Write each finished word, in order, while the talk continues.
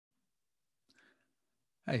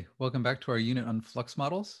Hi, welcome back to our unit on flux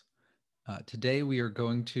models. Today we are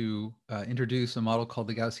going to introduce a model called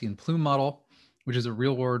the Gaussian Plume model, which is a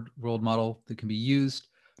real-world model that can be used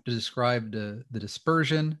to describe the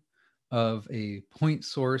dispersion of a point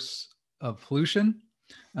source of pollution.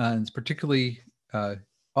 And it's particularly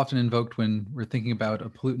often invoked when we're thinking about a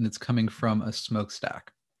pollutant that's coming from a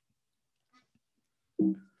smokestack.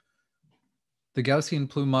 The Gaussian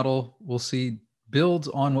Plume model, we'll see, builds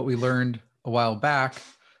on what we learned a while back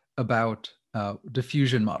about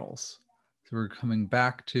diffusion models. So we're coming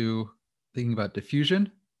back to thinking about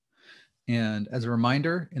diffusion. And as a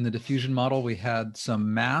reminder, in the diffusion model, we had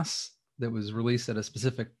some mass that was released at a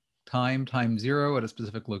specific time, time zero, at a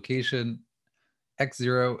specific location,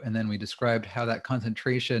 x0, and then we described how that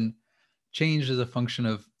concentration changed as a function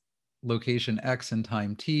of location x and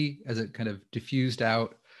time t as it kind of diffused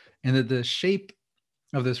out, and that the shape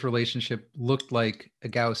of this relationship looked like a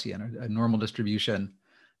Gaussian, a normal distribution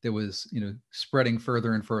that was, spreading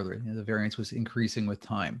further and further. The variance was increasing with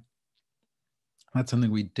time. That's something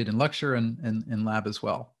we did in lecture and in lab as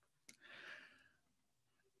well.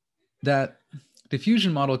 That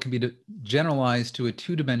diffusion model can be generalized to a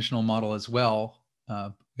two-dimensional model as well. We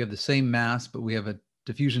have the same mass, but we have a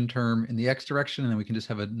diffusion term in the x direction, and then we can just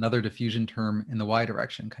have another diffusion term in the y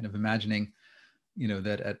direction, kind of imagining,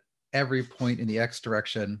 that at every point in the x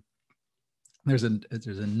direction, there's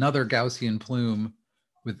another Gaussian plume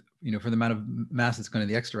with, for the amount of mass that's going in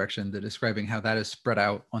the x direction, that describing how that is spread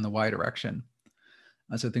out on the y direction.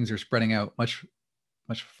 So things are spreading out much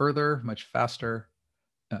further, much faster.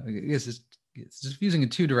 It's diffusing in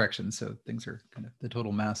two directions, so things are kind of, the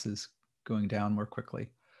total mass is going down more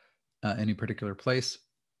quickly any particular place.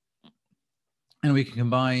 And we can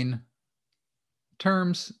combine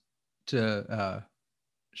terms to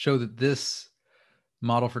show that this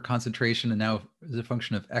model for concentration, and now as a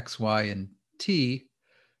function of x, y, and t,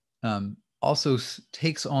 also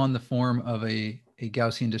takes on the form of a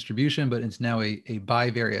Gaussian distribution, but it's now a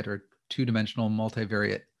bivariate or two-dimensional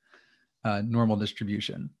multivariate normal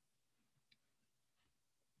distribution.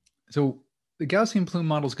 So the Gaussian plume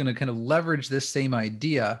model is going to kind of leverage this same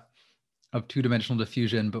idea of two-dimensional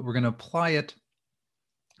diffusion, but we're going to apply it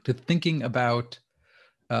to thinking about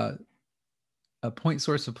a point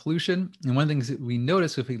source of pollution. And one of the things that we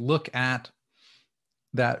notice if we look at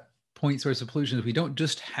that point source of pollution is we don't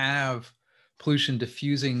just have pollution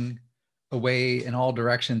diffusing away in all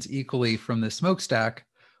directions equally from the smokestack.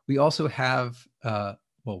 We also have,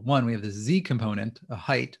 we have the z component, a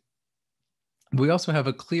height. We also have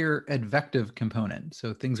a clear advective component.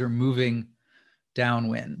 So things are moving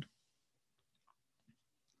downwind.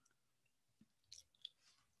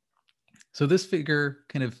 So this figure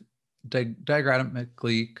kind of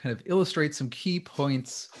diagrammatically kind of illustrates some key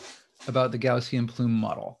points about the Gaussian plume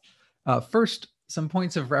model. First, some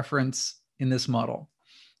points of reference in this model.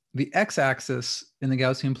 The x-axis in the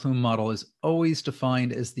Gaussian plume model is always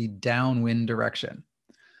defined as the downwind direction.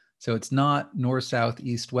 So it's not north, south,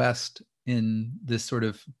 east, west in this sort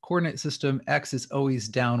of coordinate system. X is always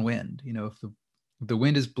downwind. If the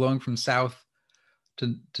wind is blowing from south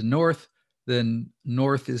to north, then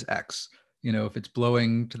north is x. If it's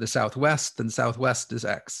blowing to the southwest, then southwest is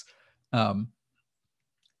x.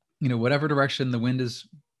 Whatever direction the wind is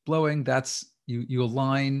blowing, that's you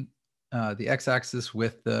align the x-axis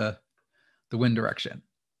with the wind direction.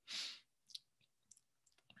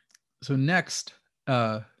 So next,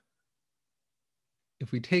 if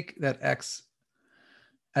we take that x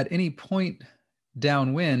at any point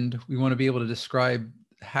downwind, we want to be able to describe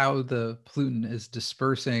how the pollutant is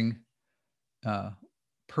dispersing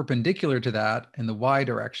perpendicular to that in the y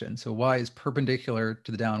direction. So y is perpendicular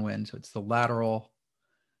to the downwind, so it's the lateral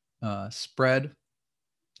spread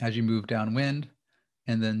as you move downwind,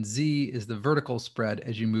 and then z is the vertical spread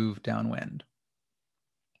as you move downwind.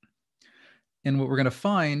 And what we're going to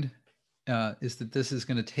find is that this is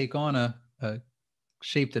going to take on a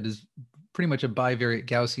shape that is pretty much a bivariate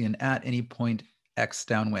Gaussian at any point x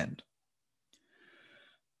downwind.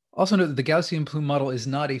 Also note that the Gaussian plume model is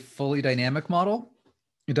not a fully dynamic model.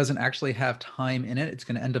 It doesn't actually have time in it. It's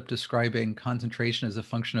going to end up describing concentration as a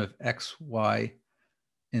function of x, y,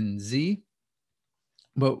 and z.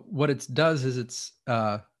 But what it does is it's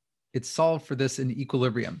solved for this in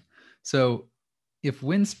equilibrium. So if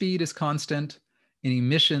wind speed is constant and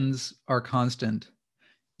emissions are constant,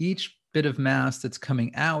 each bit of mass that's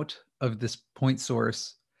coming out of this point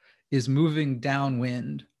source is moving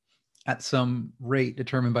downwind at some rate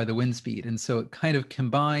determined by the wind speed. And so it kind of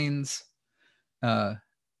combines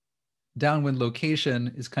downwind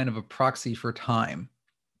location is kind of a proxy for time.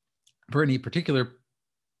 For any particular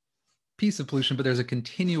piece of pollution, but there's a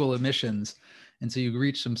continual emissions. And so you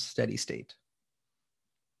reach some steady state.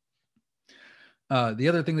 The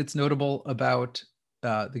other thing that's notable about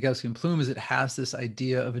the Gaussian plume is it has this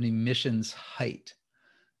idea of an emissions height.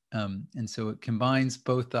 And so it combines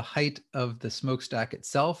both the height of the smokestack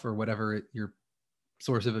itself, or whatever your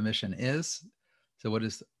source of emission is. So what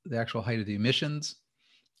is the actual height of the emissions?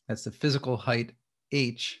 That's the physical height,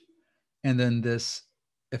 H. And then this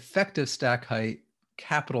effective stack height,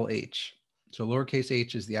 capital H. So lowercase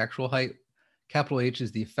h is the actual height, capital H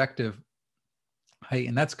is the effective height.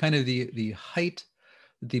 And that's kind of the height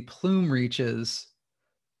that the plume reaches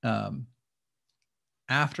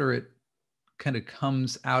after it kind of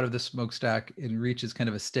comes out of the smokestack and reaches kind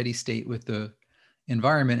of a steady state with the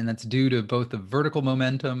environment. And that's due to both the vertical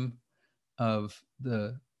momentum of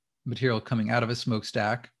the material coming out of a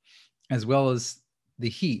smokestack, as well as the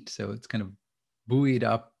heat. So it's kind of buoyed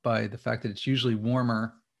up by the fact that it's usually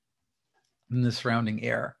warmer than the surrounding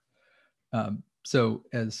air. So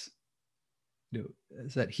as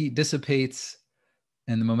that heat dissipates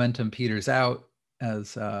and the momentum peters out,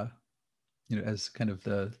 as as kind of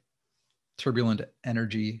the turbulent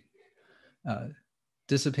energy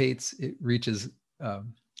dissipates, it reaches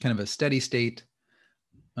kind of a steady state,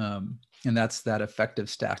 and that's that effective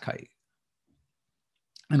stack height.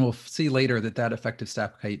 And we'll see later that that effective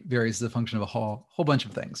stack height varies as a function of a whole bunch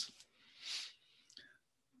of things.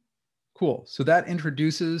 Cool. So that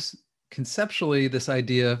introduces conceptually this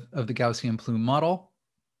idea of the Gaussian plume model,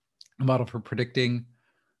 a model for predicting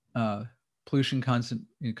pollution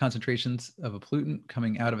concentrations of a pollutant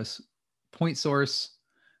coming out of a point source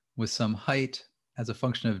with some height as a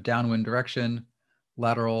function of downwind direction,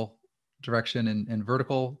 lateral direction, and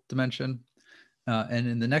vertical dimension. And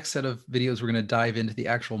in the next set of videos, we're going to dive into the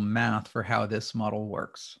actual math for how this model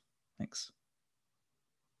works. Thanks.